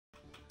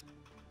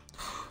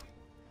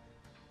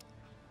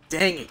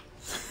Dang it.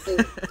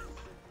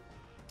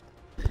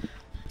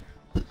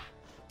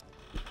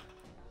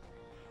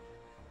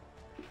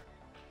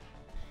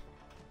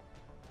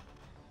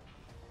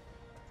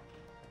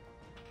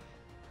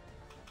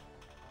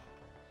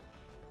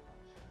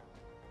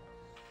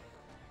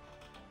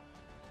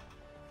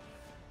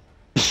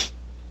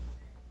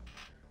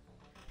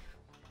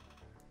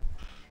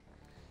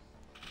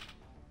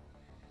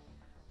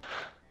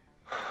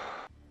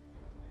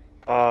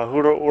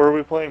 Where are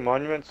we playing?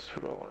 Monuments?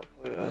 Who do I want to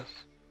play as?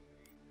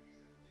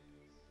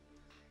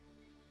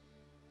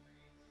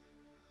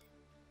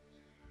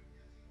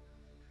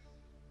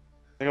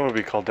 I think I'm gonna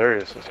be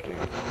Caldarius this game.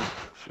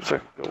 Seems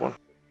like a good one.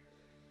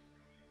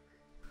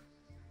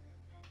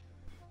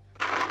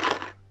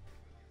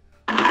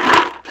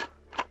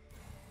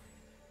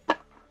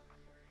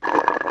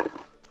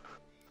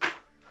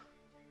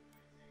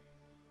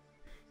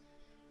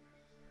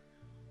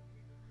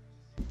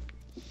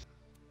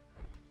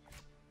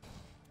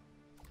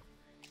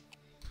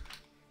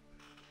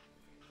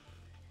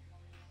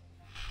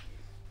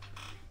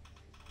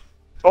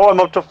 Oh, I'm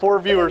up to 4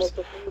 viewers.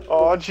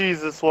 Oh,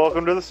 Jesus.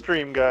 Welcome to the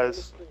stream,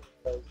 guys.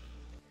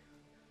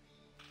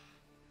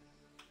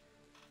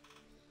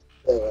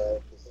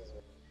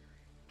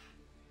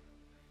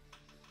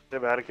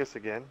 Did Atticus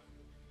again?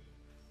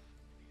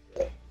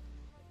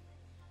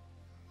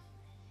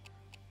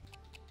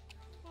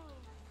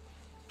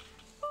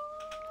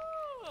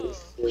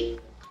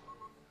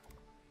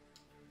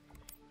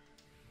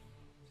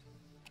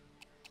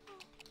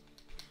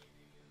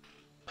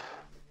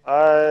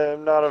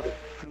 I'm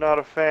not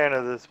a fan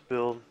of this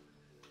build.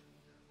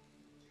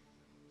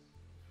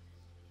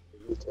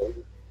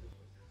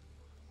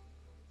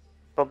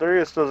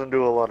 Caldarius doesn't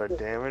do a lot of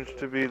damage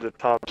to be the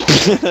top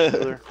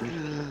healer.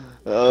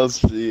 I'll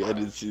see. I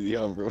didn't see the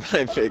Umbra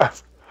when I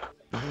picked.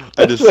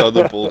 I just saw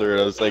the boulder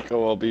and I was like,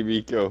 oh, I'll be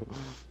Miko.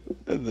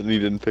 And then he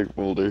didn't pick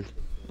boulder.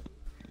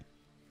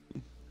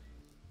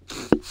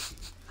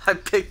 I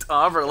picked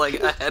Ambra like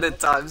ahead of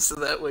time so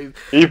that way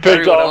You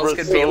picked else Ambra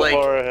could so be like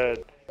far ahead.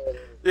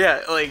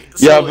 yeah, like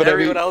so Yeah, but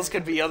everyone else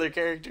could be other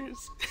characters.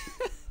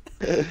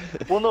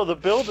 Well, no, the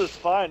build is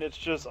fine. It's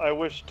just I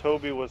wish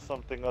Toby was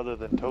something other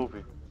than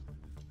Toby.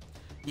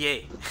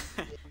 Yay.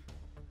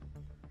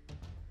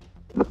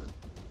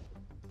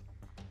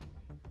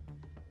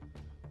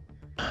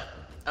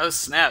 Oh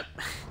snap.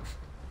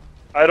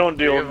 I don't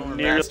deal Three of them are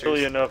nearly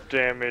masters. enough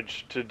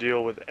damage to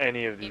deal with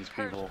any of these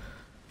people.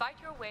 Fight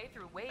your way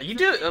through waves You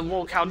do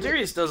well.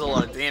 Caldarius does a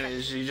lot of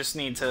damage. You just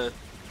need to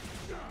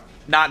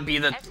not be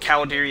the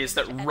Caldarius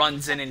that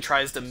runs in and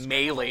tries to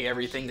melee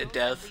everything to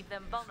death. leave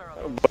them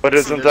vulnerable. But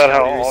isn't that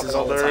how all Caldarius is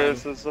all the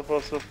Caldarius time. is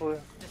supposed to play?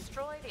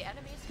 Destroy the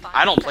enemy's fire.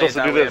 I don't play it Supposed to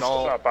that do way this. at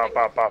all. Pop, pop,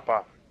 pop, pop,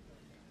 pop.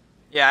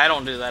 Yeah, I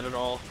don't do that at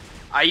all.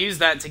 I use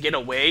that to get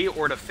away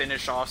or to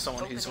finish off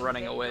someone who's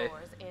running away.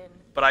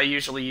 But I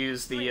usually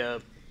use the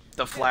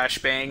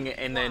flashbang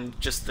and then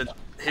just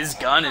his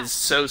gun is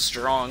so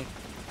strong.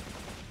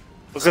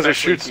 Because it Especially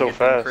shoots if you so get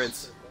them fast.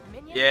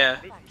 crits. Yeah.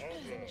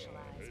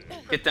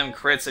 Get them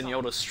crits and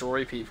you'll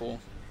destroy people.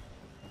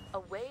 A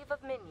wave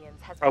of minions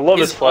has I love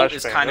His his ult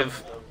is flashbang. kind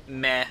of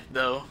meh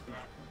though.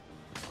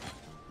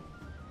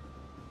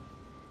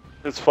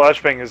 His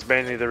flashbang is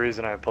mainly the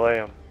reason I play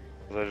him.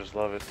 'Cause I just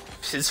love it.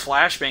 His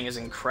flashbang is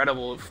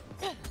incredible.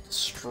 It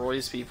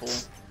destroys people.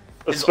 His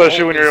Especially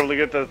ult when you're is- able to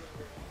get the...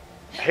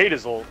 I hate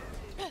his ult.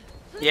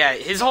 Yeah,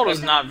 his ult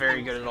is not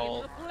very good at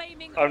all.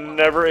 I'm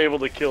never able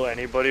to kill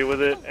anybody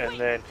with it, and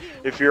then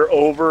if you're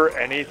over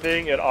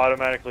anything, it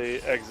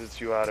automatically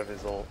exits you out of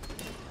his ult.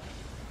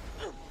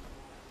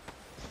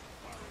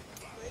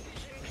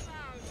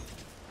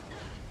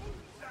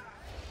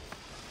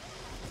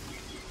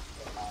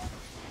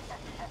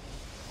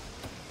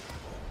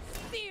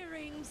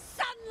 Searing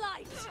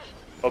sunlight.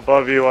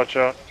 Above you, watch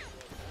out.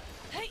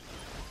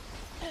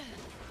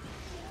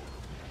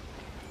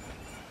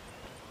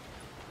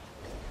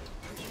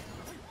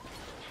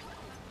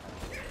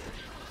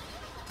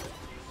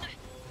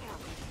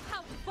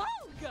 How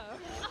vulgar!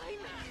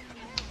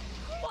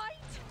 I'm quite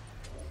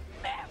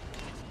merry.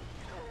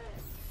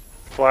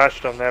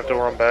 Flashed them, they have to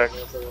run back.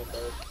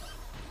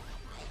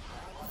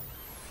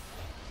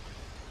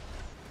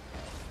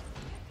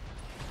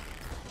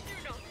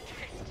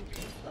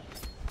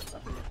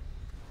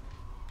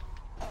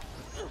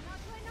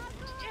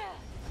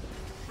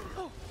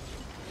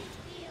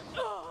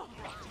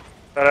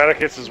 That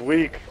Atticus is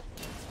weak.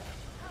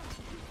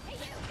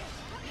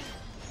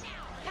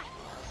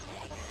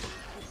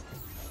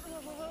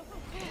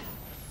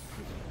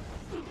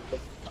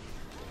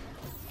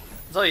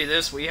 I'll tell you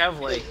this, we have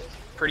like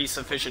pretty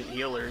sufficient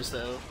healers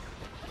though.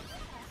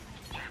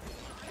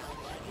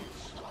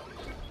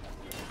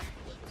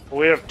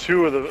 We have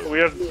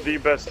the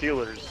best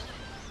healers.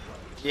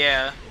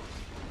 Yeah.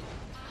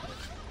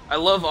 I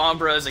love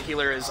Ambra as a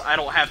healer is I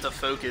don't have to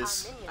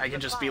focus. I can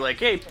just be like,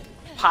 hey,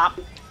 pop.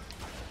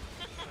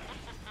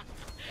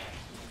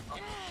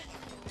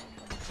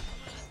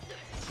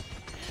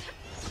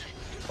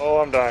 Oh,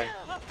 I'm dying.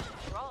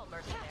 All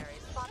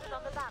mercenaries spotted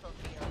on the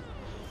battlefield.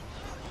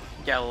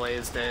 Galilei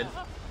is dead.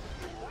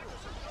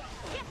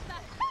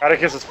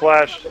 Atticus is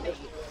flashed.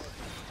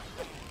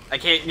 I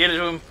can't get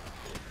to him.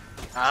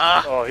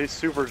 Ah! Oh, he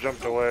super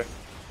jumped away.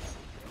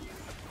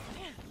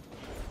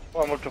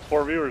 Oh, I'm up to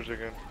 4 viewers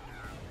again.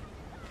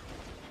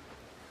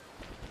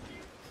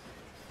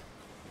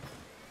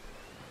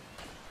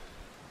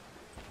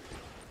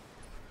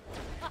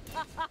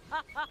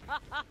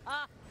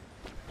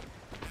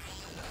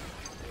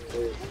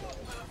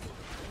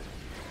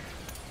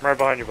 I'm right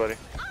behind you, buddy.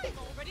 I've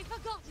already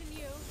forgotten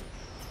you.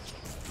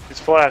 He's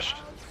flashed.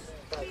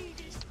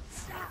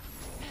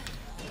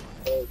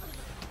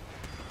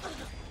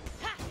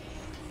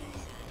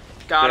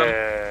 Got him.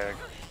 Dang.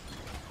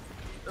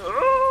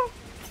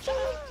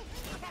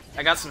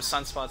 I got some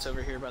sunspots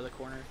over here by the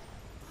corner.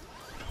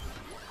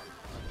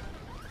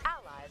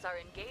 Allies are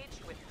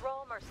engaged with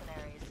Thrall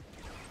mercenaries.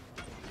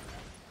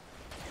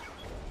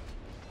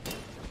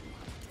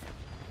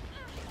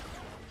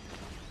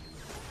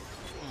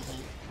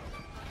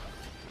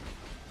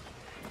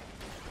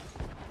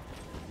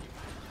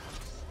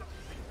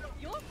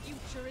 Your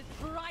future is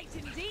bright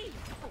indeed.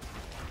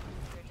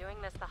 You're doing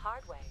this the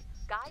hard way.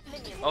 Guide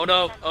minions. Oh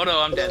no,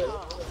 I'm dead. An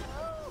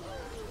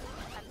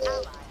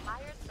ally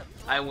hires some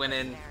I went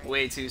in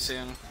way too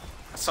soon.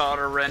 I saw it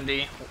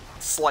already,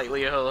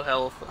 slightly low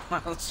health.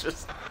 I was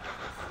just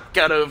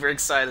got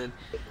overexcited.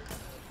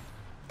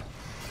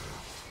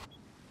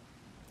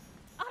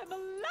 I'm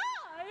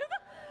alive!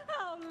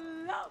 How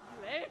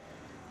lovely!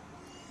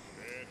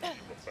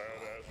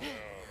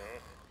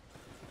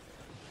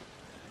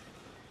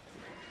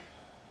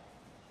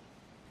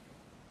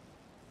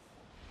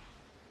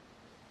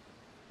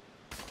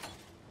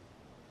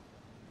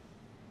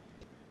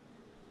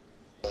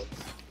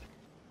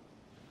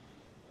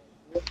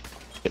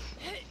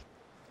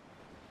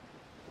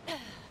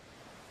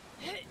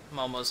 I'm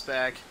almost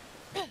back.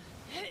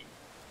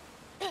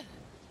 A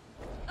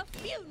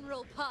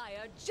funeral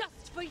pyre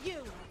just for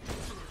you.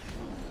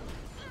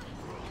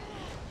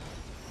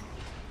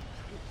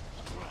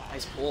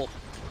 Nice pull.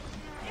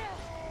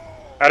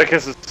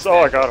 Atticus is. Oh,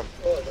 I got him.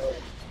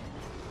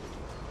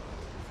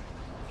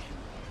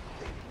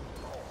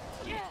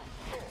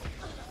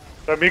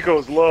 That Miko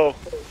is low.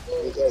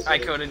 I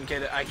couldn't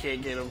get it. I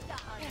can't get him.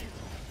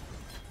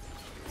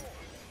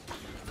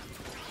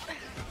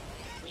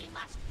 We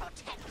must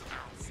protect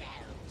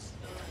ourselves.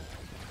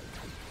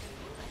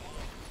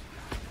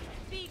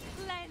 Be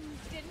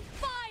cleansed in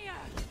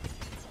fire.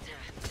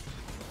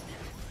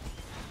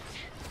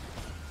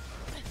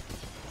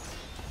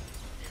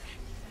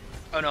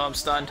 Oh no, I'm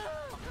stunned.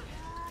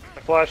 I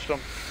flashed him.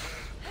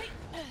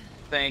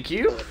 Thank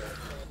you.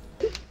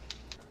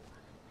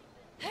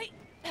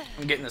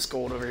 I'm getting this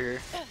gold over here.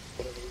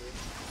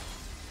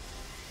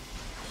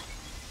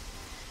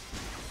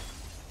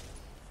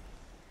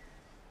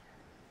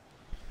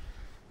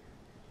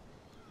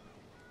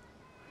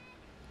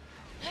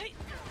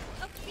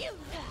 A funeral.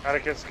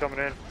 Atticus coming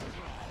in.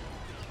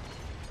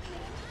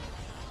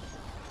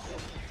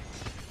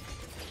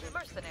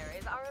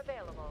 mercenaries are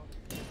available.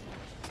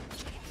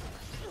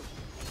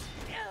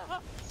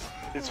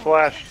 He's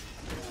flashed.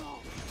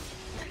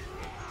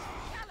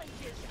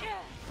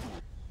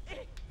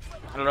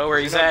 I don't know where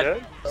he's Not at.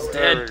 dead? He's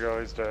There we dead. go,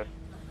 he's dead.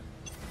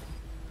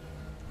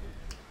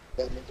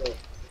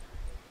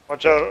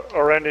 Watch out,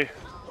 Orendi.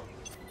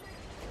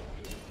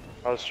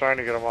 I was trying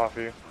to get him off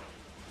you.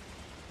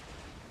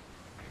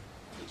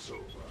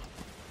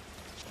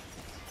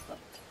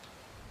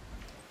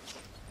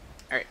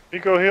 Alright.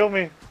 Nico, heal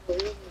me.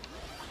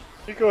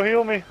 Nico,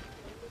 heal me.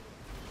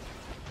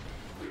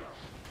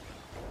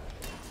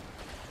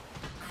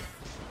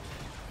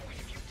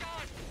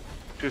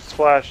 She's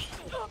splashed.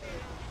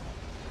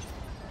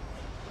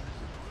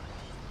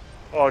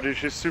 Oh, dude,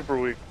 she's super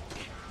weak.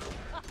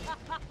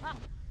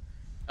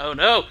 Oh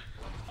no!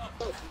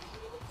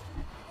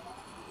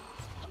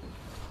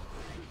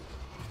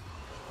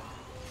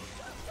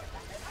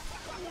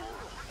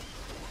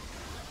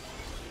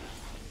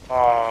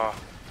 Ah,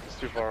 it's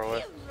too far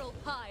away. Funeral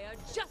pyre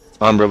just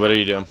Ambra, what are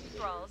you doing?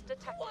 Thralls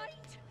detected.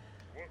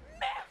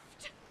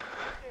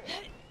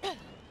 miffed.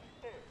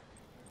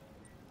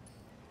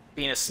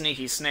 Being a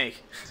sneaky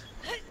snake.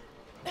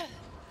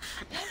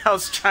 I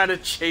was trying to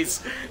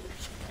chase...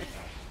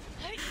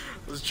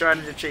 I was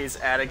trying to chase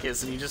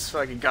Atticus and he just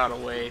fucking got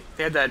away.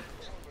 They had that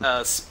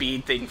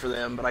speed thing for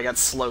them, but I got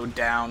slowed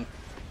down.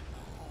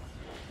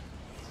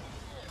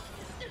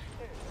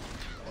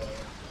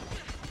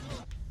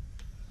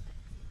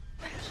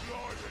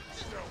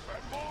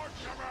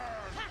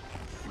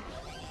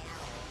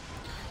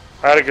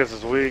 Atticus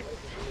is weak.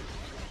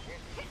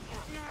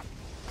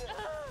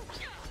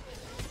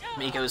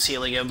 Miko's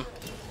healing him.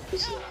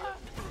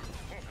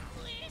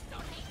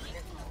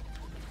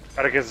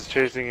 Atticus is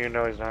chasing you.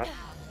 No, he's not.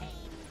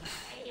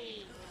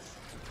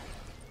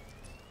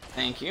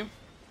 Thank you.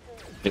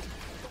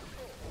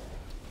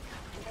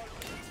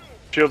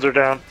 Shields are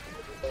down.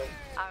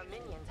 Our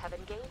minions have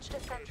engaged a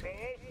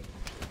sentry.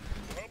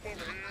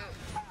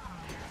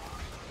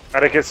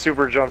 Atticus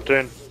super jumped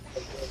in.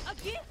 A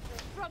gift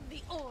from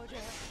the order.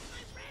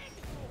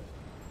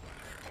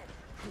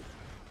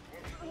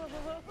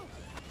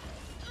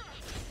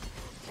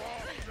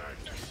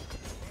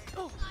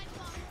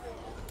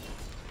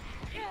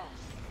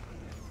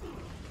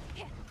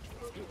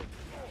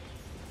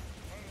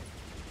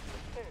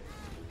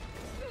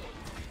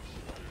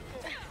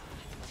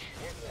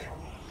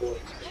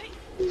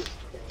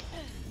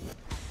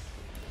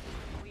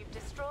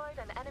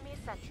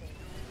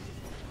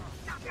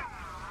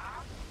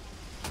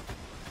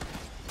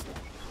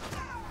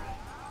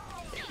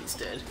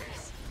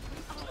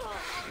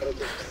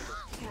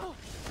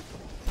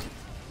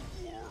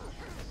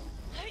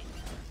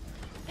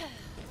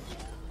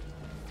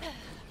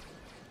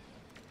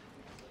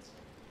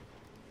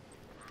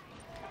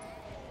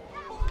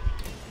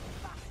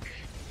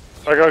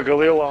 I got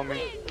Galil on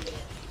me.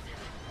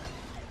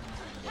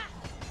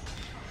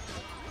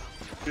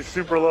 He's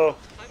super low.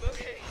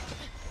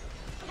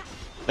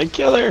 I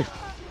kill her.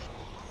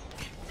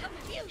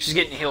 She's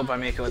getting healed by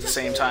Miko at the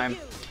same time.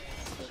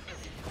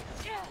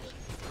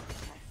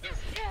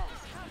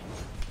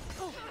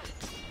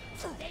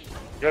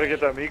 You gotta get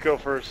that Miko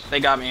first. They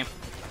got me.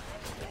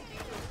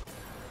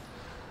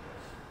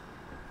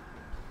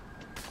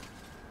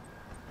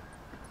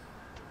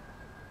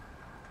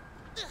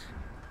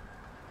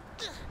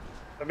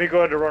 That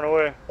Miko had to run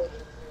away.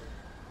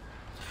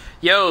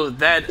 Yo,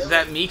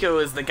 that Miko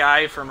is the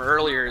guy from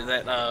earlier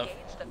that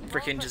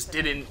freaking just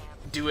didn't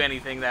do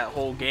anything that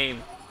whole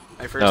game.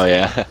 My first Oh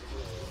game.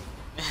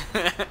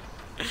 yeah.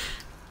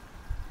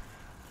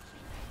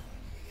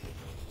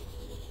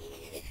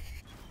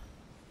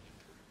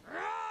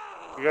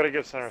 You gotta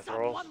get center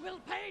throws. Someone will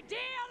pay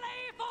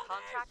dearly for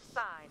Contract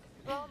signed.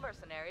 All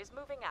mercenaries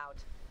moving out.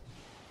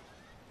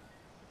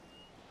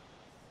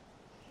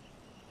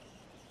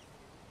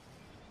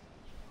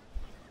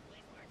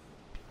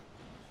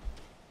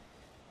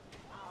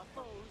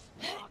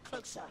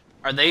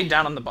 Are they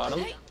down on the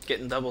bottom,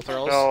 getting double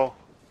throws? No,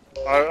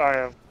 I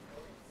am.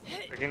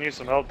 I can use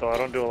some help though. I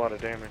don't do a lot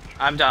of damage.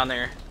 I'm down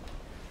there.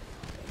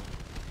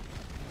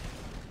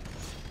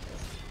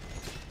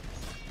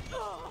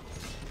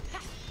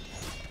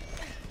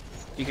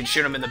 You can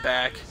shoot him in the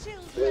back.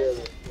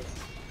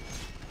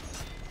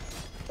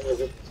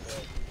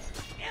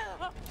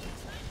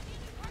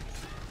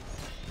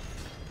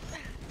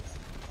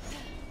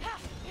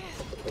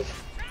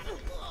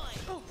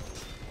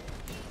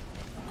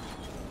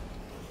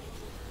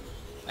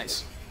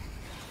 Nice.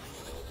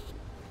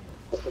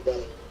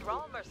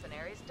 Thrall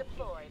mercenaries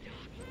deployed.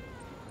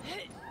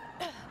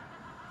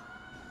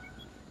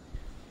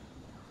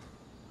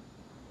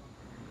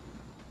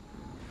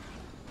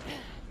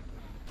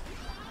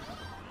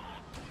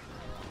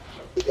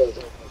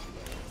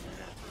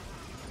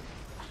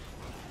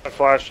 I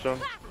flashed him.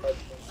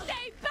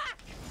 Stay back!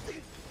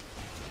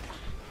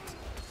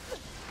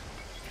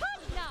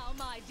 Come now,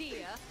 my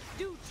dear.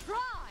 Do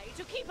try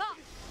to keep up.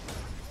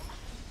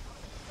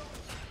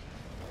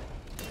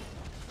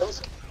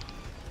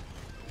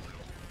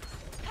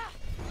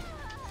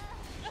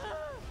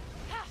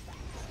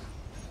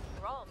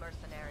 Thrall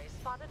mercenaries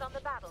spotted on the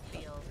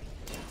battlefield.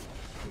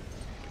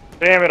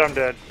 Damn it, I'm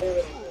dead.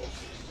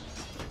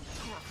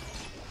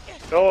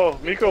 Oh,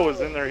 Miko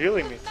was in there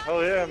healing me.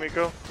 Hell yeah,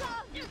 Miko.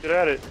 Get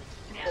at it.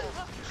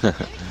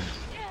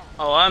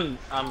 Oh, I'm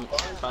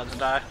about to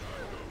die.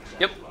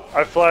 Yep.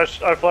 I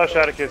flashed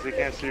Atticus, he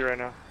can't see right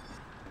now.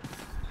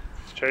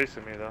 He's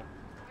chasing me though.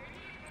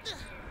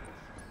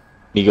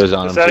 He goes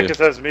on This him Atticus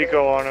too. has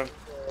Miko on him.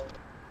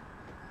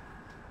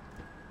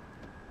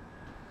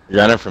 You're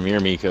running from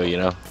your Miko, you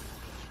know.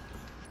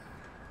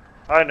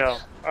 I know.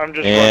 I'm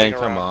just And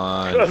running come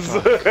around. on.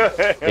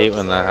 Hate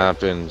when that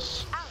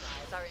happens.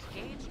 Allies are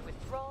engaged with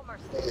Thrall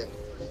mercenaries.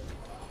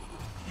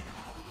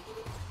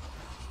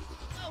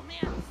 Oh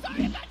man,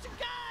 sorry about your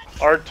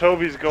gun. Our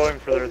Toby's going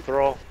for their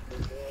throw.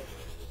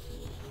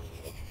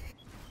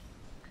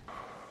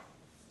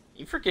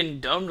 You freaking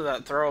domed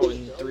that throw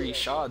in 3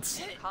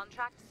 shots.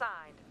 Contract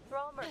signed.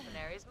 Thrall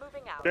mercenaries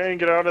moving out. Shane,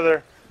 get out of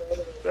there.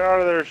 Get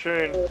out of there,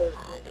 Shane.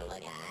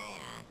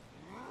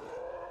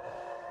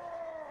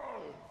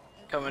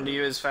 Coming to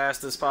you as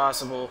fast as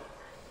possible.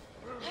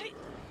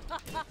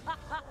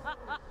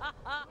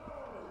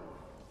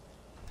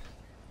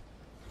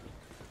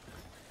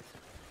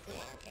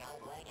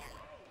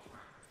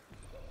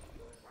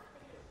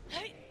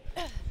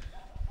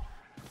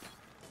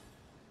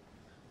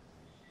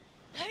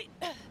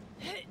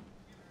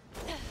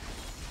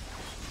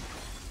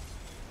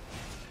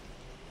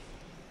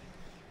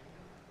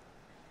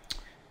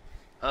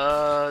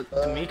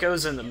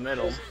 Miko's in the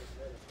middle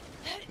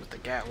with the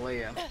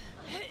Gatlia.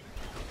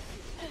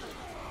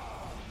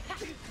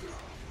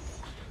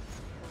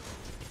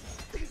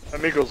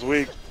 That Miko's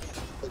weak.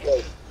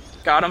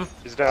 Got him.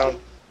 He's down.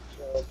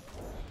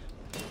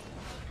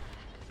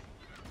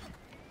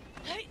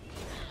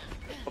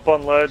 Up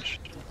on ledge.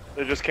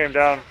 They just came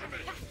down.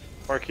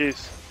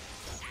 Marquise.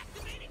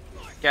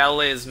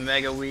 Galilea is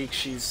mega weak.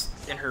 She's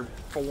in her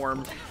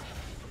form.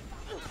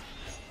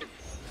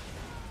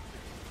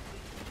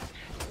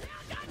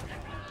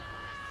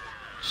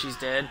 She's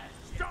dead.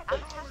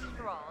 Outcast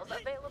thralls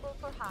available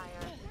for hire.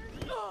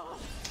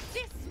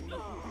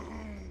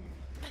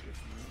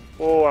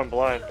 Oh, I'm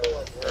blind.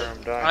 Or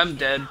I'm dying. I'm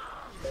dead.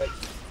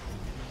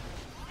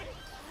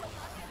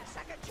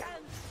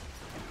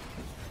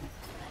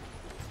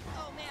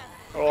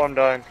 Oh, I'm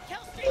dying.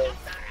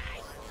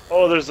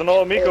 Oh, there's an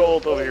old Miko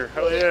ult over here.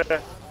 Hell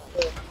yeah.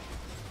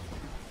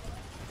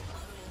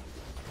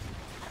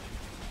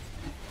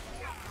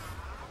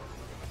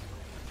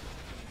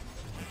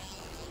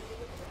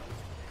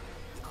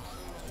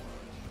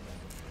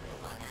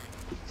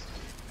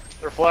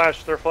 They're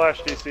flash,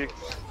 DC.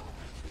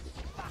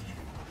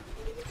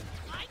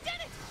 I did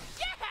it!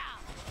 Yeah!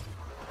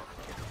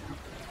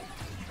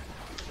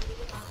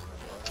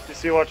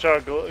 DC, watch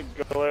out,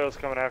 Galeo's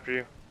coming after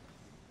you.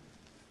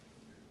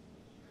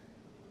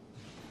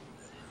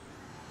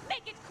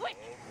 Make it quick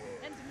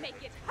and make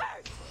it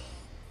hurt!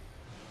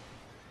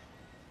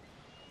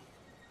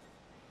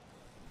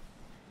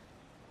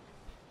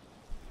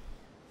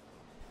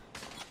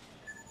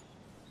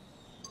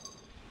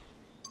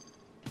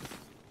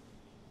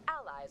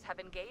 Allies have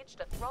engaged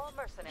a Thrall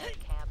mercenary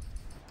camp.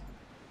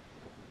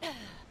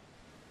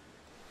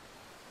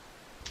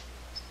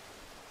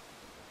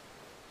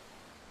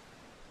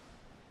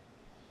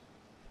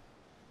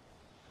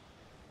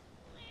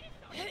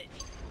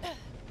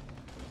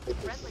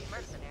 Friendly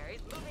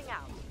mercenaries moving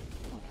out.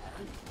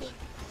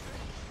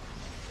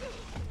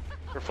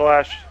 They're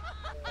flashed.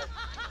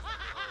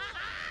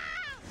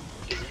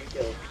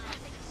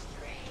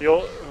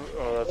 Oh,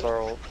 that's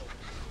our ult.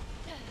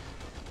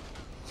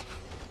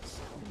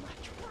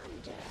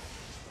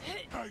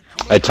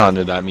 I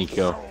taunted that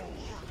Miko.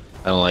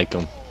 I don't like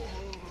him.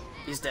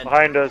 He's dead.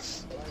 Behind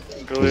us.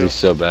 Galil. He's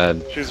so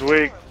bad. She's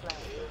weak.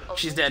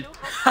 She's dead.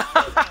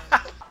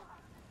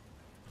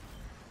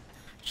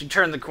 She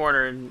turned the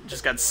corner and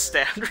just got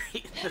stabbed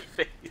right in the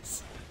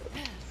face.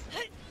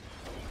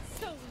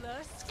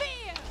 Solar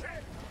sphere!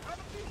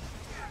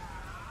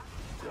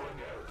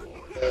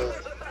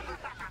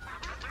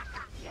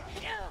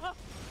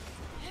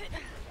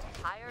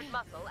 Hired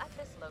muscle at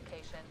this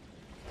location.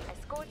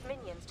 Escort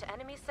minions to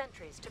enemy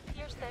sentries to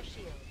pierce their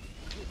shields.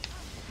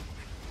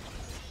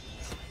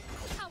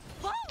 How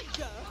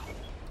vulgar!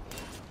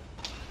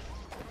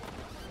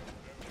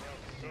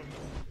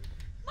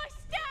 My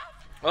staff!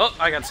 Oh,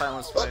 I got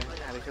silenced by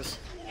Atticus.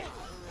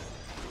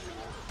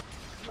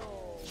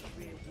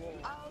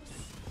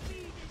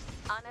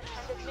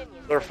 Unattended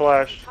minions. They're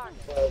flash.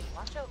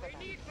 Watch over them.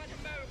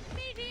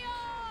 Meteor!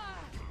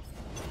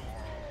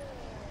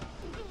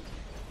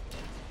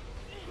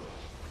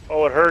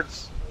 Oh, it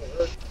hurts.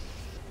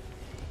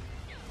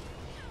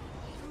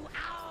 Through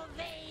our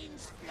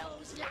veins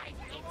flows life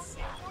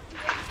itself.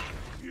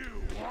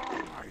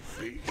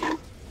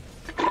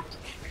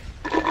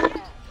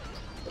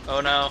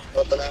 Oh no.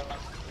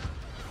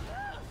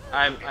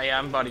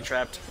 I'm body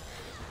trapped.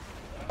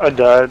 I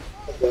died.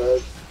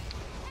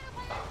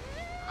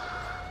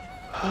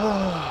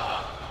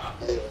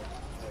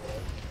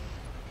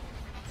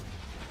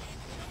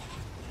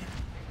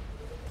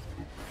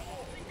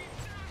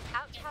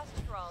 Outcast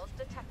thralls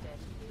detected.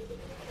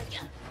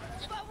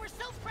 But we're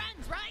still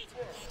friends, right?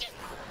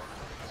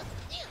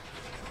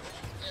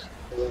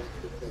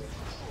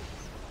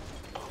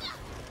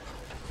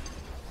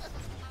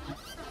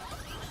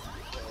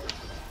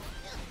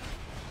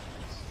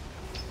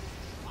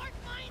 Mark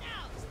mine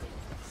out!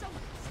 So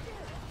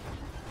still.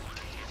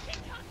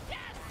 Here comes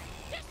death!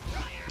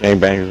 Destroyer!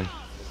 Gangbangers.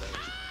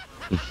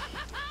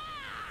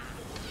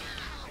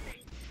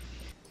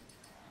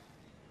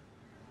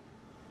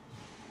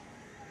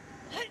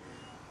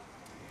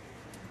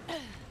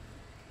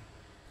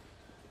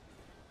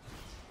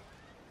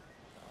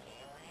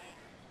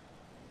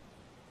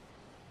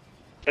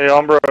 Hey,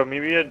 Umbra,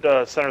 meet me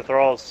at Center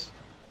Thralls.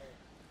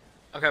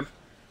 Okay.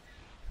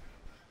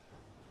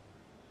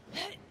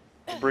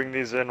 Bring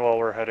these in while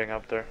we're heading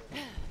up there.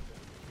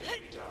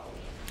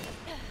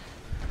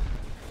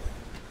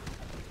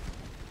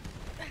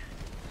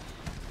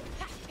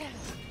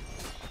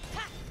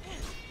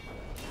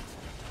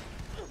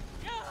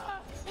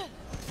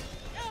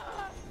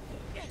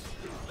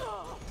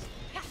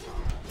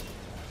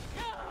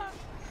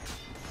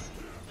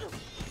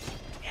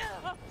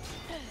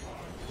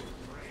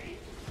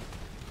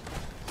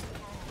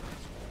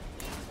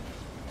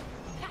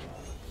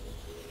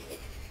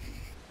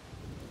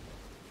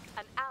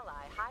 An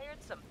ally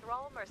hired some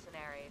Thrall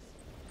mercenaries.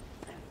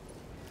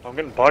 I'm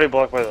getting body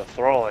blocked by the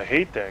Thrall. I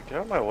hate that. Get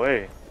out of my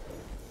way.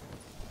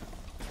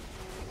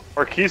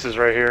 Marquise is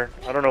right here.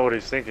 I don't know what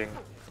he's thinking.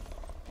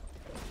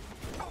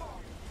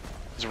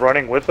 He's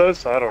running with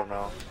us? I don't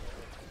know.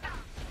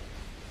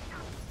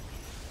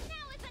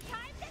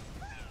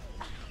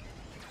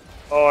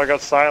 Oh, I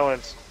got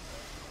silenced.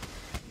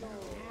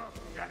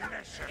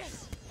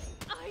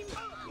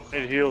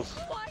 Need heals.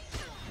 What?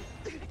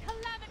 The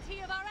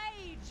calamity of our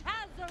age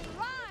has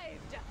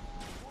arrived!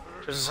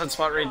 There's a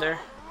sunspot right there.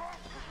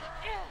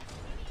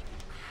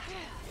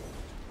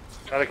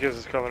 Atticus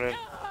is coming in.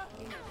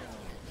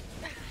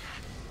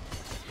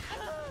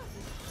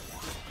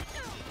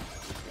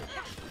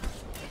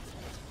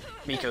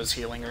 Miko's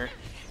healing her.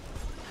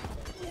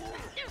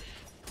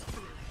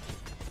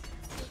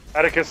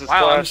 Atticus is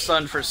Wow, I'm flashed.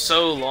 stunned for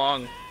so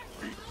long.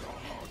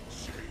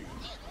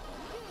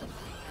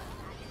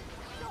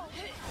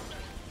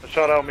 I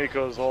shot out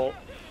Miko's ult.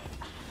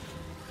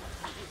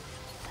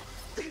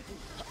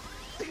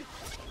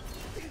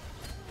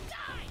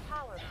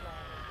 Power play.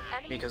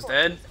 Enemy Miko's forces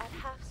dead. At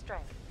half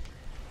strength.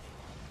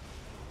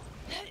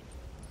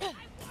 I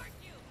warned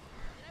you!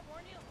 Did I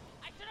warn you?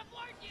 I should have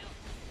warned you!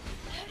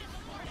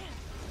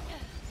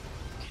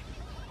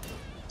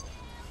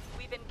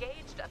 We've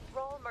engaged a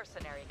Thrall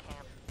mercenary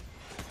camp.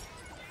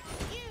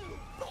 You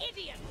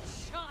idiot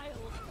child!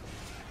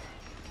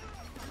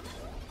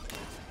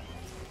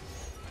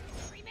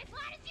 Scream as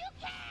loud as you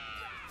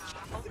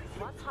can! Only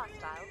one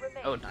hostile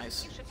remains. Oh,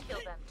 nice. You should kill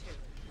them too.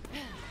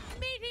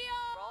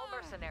 Meteor! Thrall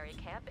mercenary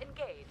camp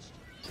engaged.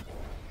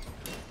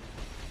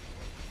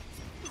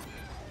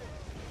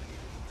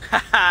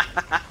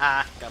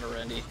 Got a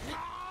Randy.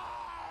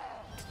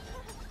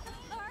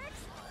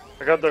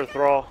 I got their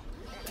thrall.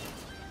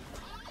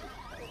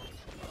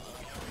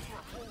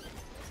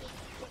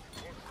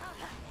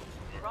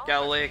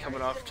 Galilea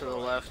coming off to the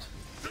left.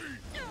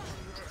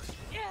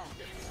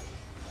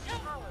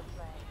 Power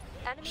play.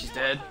 Enemy She's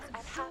dead. forces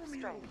at half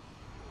strength.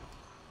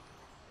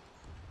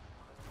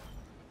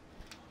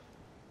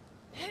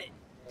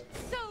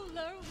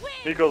 Solar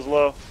wind! Miko's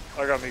low.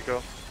 I got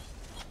Miko.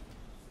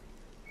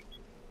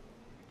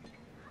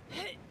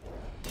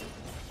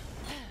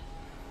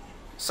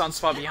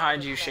 Sunspot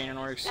behind you, Shane and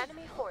Orcs.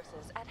 Enemy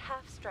forces at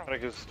half strength.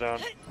 Atticus is down.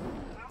 Bask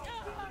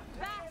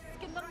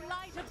in the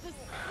light of the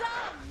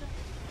sun!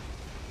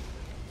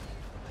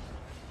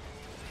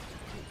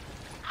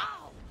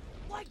 Ow!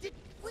 Why did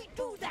we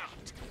do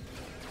that?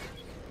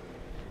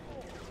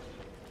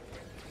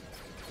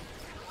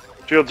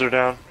 Shields are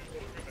down.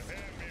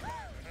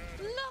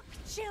 Look,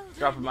 children!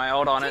 Dropping my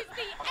ult on it. It's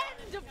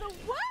the end of the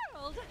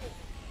world!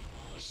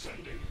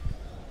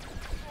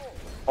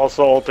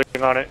 Also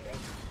ulting on it.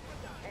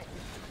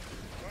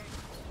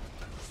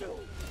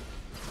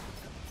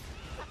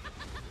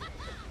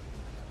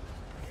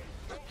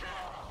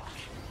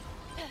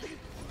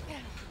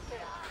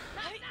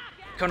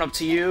 Coming up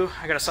to you.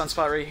 I got a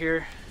Sunspot right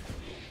here.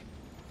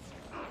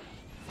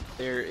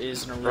 There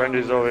is an Aurora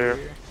Randy's over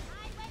here.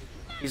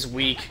 He's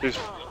weak. He's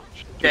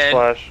Dead.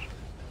 flashed.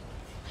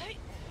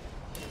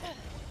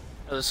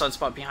 Another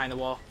Sunspot behind the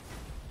wall.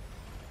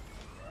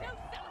 No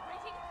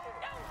celebrating,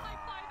 no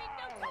high-fiving,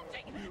 no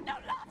touching, no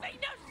laughing,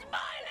 no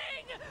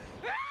smiling!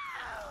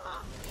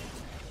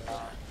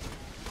 Ah!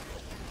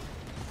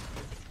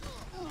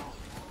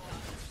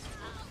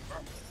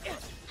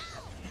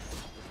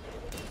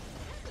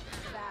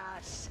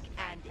 Bask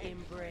and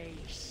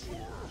embrace.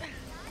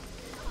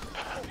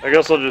 I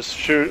guess I'll just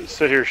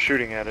sit here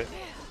shooting at it.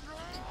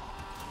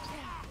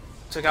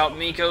 Took out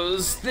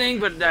Miko's thing,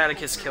 but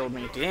Atticus killed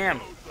me. Damn.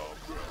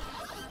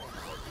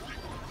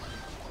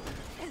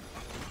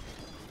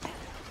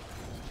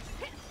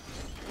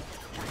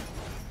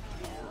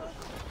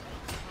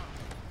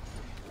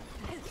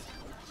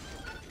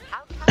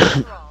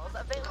 Outcast thralls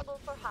available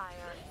for hire.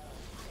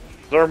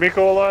 Is our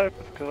Miko alive?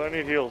 Because I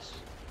need heals.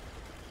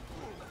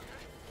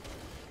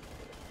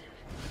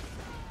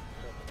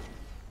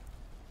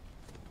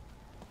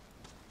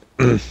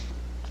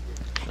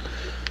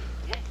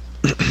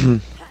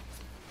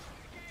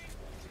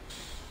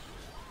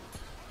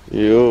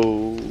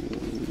 Yo.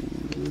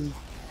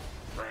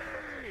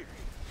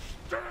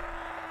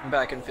 I'm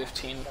back in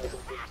 15. Inside,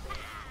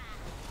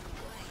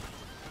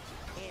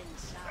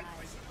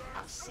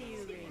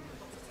 searing.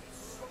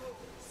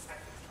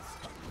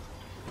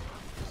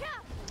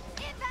 Jump!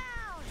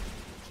 Inbound!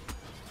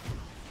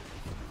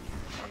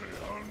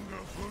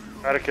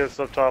 Atticus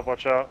up top,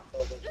 watch out.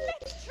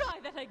 Let's try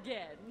that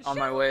again. On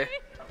shall my way.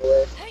 we?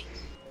 Hey,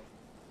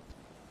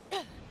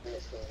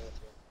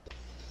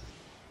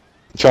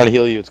 I'm trying to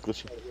heal you, it's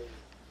glitching.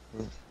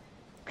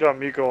 Got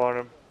Miko on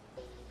him.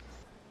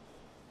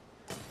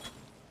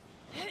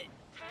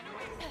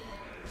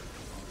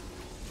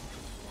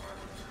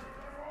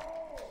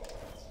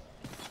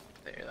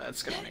 There,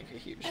 that's gonna make a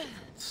huge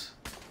difference.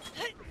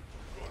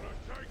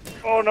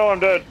 Oh no, I'm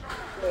dead.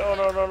 No,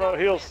 no, no, no,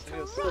 heals.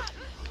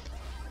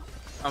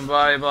 I'm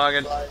body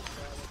blocking.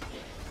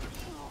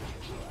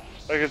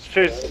 Atticus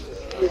chase.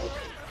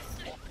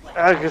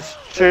 Atticus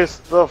chase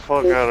the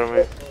fuck out of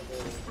me.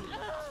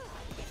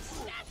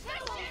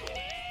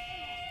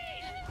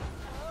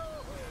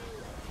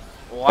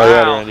 Wow. Oh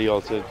yeah, Randy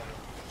ulted.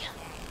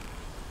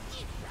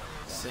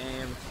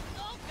 Same.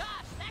 oh gosh,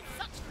 that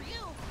sucks for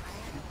you.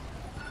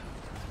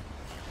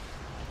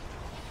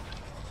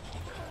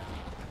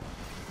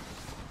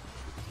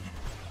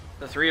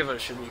 The three of us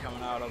should be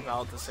coming out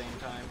about the same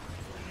time.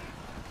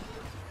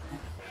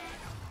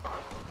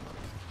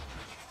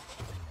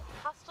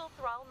 Hostile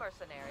Thrall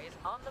mercenaries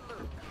on the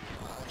move.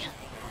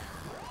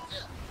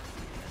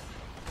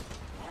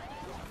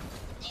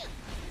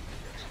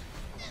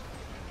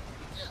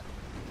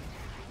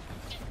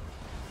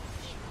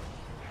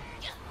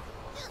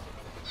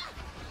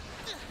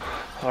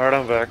 Alright,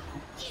 I'm back.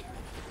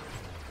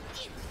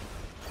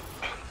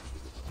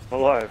 I'm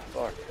alive,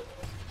 fuck.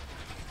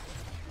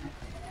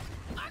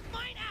 Arc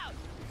mine out.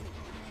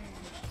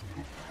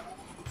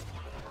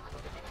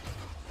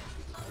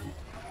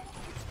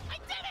 I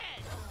did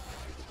it.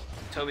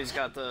 Toby's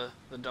got the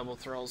double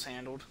thralls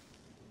handled.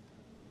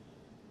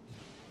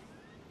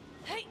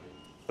 Hey,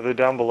 Are they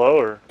down below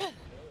or?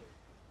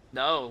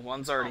 No,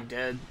 one's already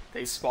dead.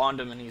 They spawned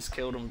him and he's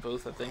killed them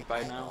both, I think,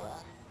 by now.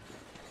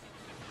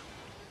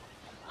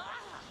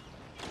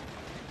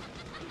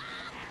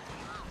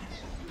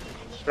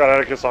 Got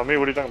Atticus on me,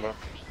 what are you talking about?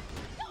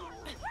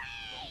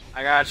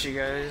 I got you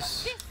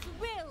guys. This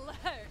will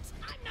hurt.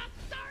 I'm not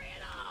sorry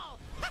at all.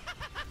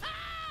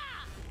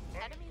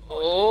 Enemy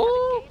forces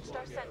Oh. have engaged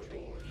our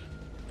sentry.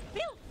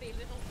 Filthy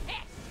little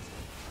pest.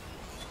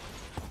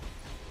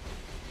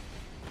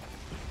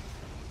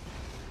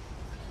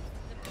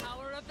 The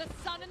power of the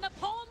sun in the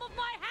palm of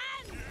my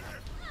hand.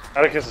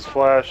 Atticus is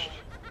flashed.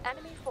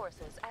 Enemy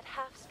forces at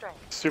half strength.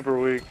 Super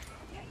weak.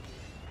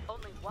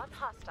 Only one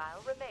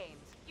hostile remains.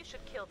 You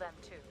should kill them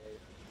too.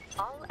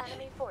 All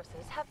enemy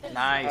forces have been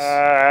Nice.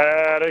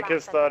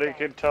 Atticus thought he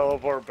could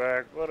teleport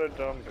back. What a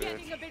dumb bitch.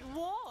 Getting a bit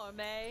warm,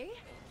 eh?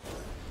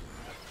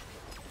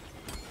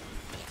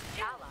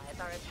 Allies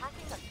are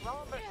attacking a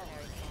small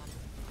mercenary camp.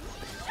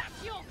 Shut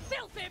your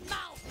filthy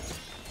mouth!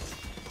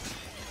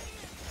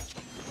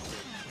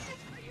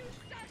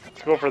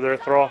 Let's go for their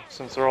thrall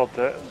since they're all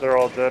dead. They're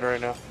all dead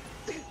right now.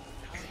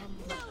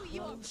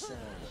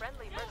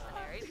 Friendly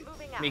mercenaries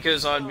moving out.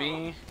 Miko's on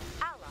me.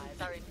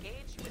 Allies are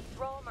engaged with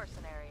thrall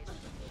mercenaries.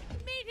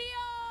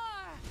 Meteor!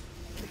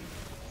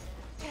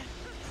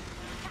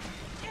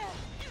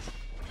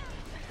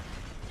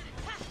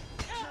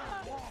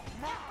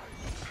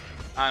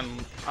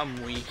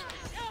 I'm weak.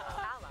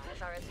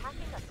 Allies are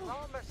attacking a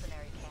small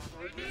mercenary camp.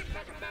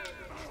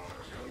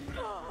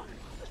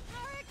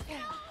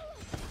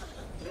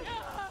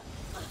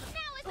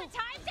 Now is the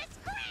time to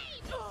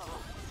scream!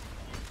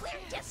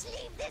 We'll just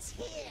leave this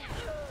here.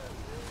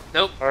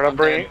 Nope. Alright, I'm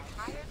dead.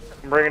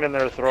 bringing in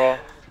their thrall.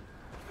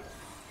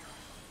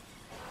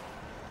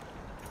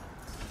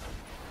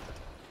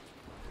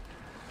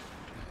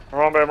 Come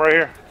on, I'm right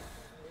here.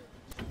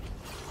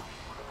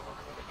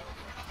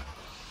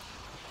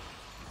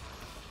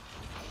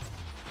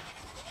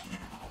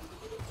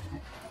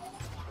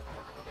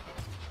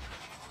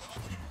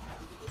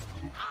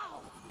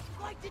 Ow!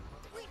 Why did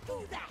we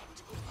do that?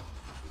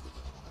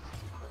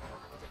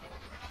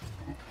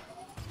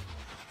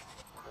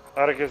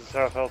 Atticus is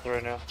half health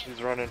right now.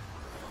 He's running.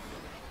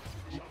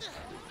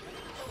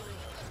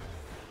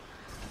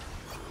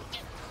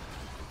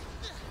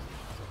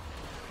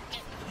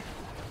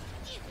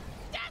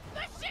 Death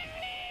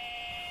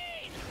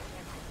machine!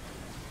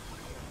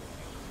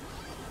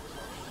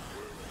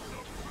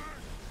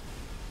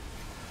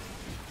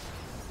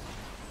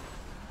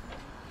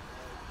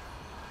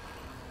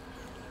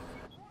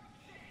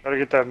 Gotta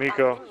get that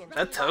Miko.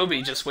 That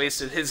Toby just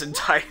wasted his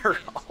entire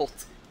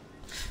ult.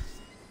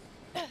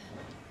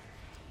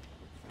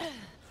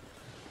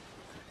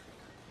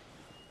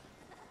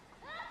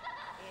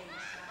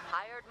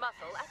 Hired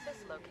muscle at this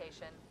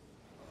location.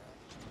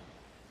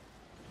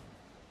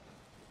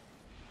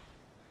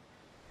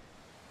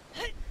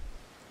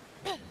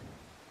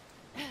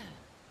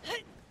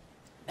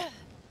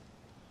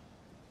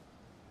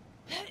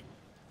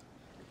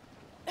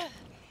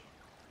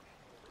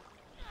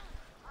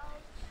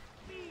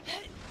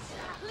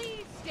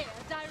 Please stare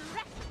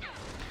direct.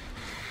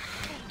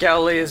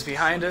 Galilei is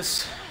behind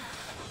us.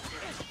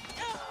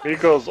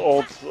 Miko's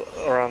ult's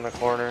around the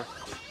corner.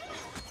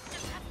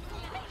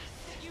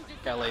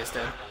 Galilei is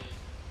dead.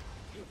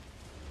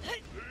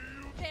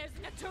 There's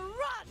no to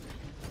run.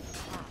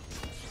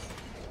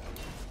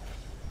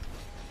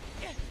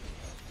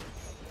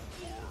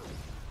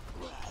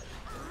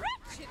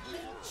 Wretched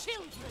little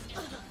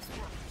children.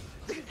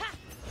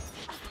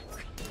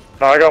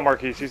 No, I got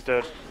Marquise. He's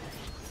dead.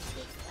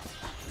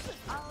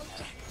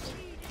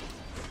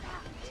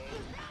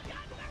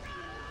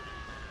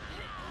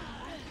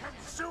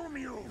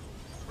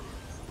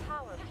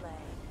 Power play.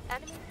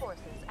 Enemy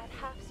forces at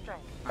half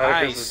strength.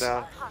 Atticus Nice. is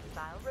down.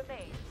 Hostile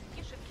remains.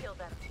 You should kill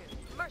them too.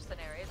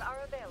 Mercenaries are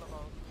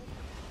available.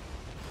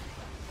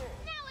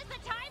 Now is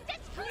the time to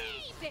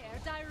scream. Stare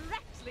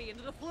directly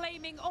into the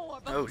flaming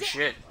orb of Oh death.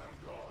 shit.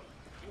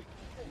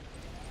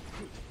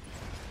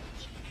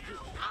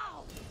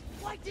 Ow!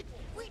 Why did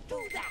we do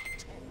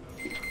that?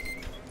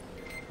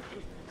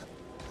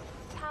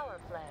 Power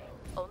play.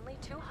 Only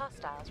 2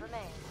 hostiles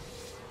remain.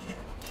 It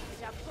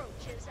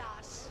approaches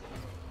us.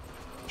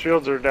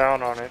 Shields are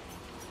down on it.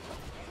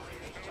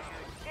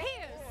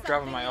 Here's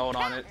Dropping my something ult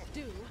on you it. can't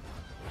do.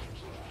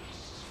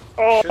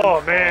 Should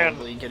Oh man.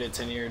 probably get it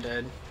to near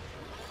dead.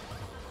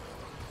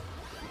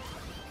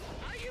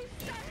 Are you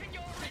certain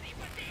you're ready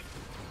for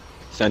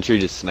this? Sentry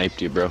just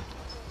sniped you, bro.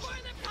 For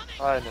the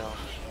coming I know.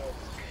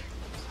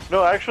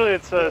 No, actually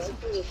it says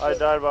I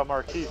died by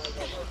Marquise.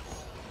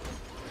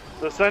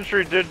 The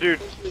sentry did do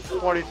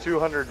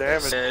 2,200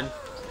 damage. Dead.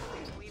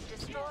 We've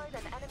destroyed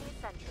an enemy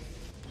sentry.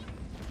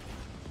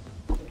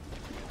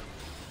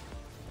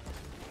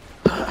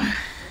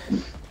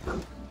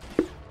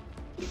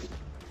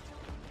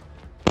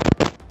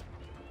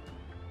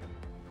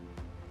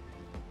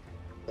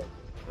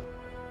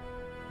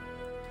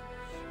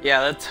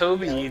 Yeah, that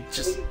Toby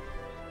just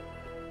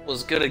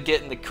was good at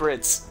getting the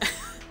crits.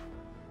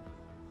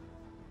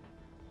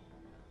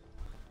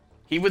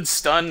 He would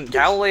stun,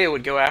 Galilea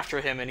would go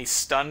after him and he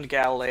stunned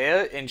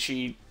Galilea and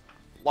she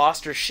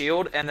lost her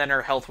shield and then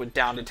her health went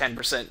down to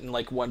 10% in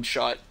like one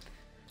shot.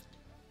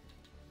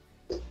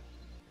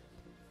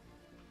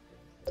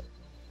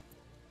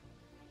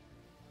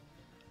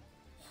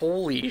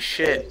 Holy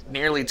shit,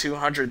 nearly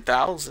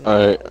 200,000.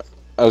 Alright,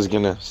 I was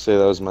gonna say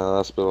that was my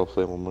last, but I'll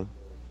play one more.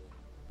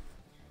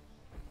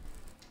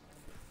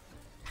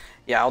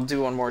 Yeah, I'll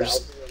do one more.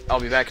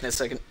 I'll be back in a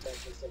second.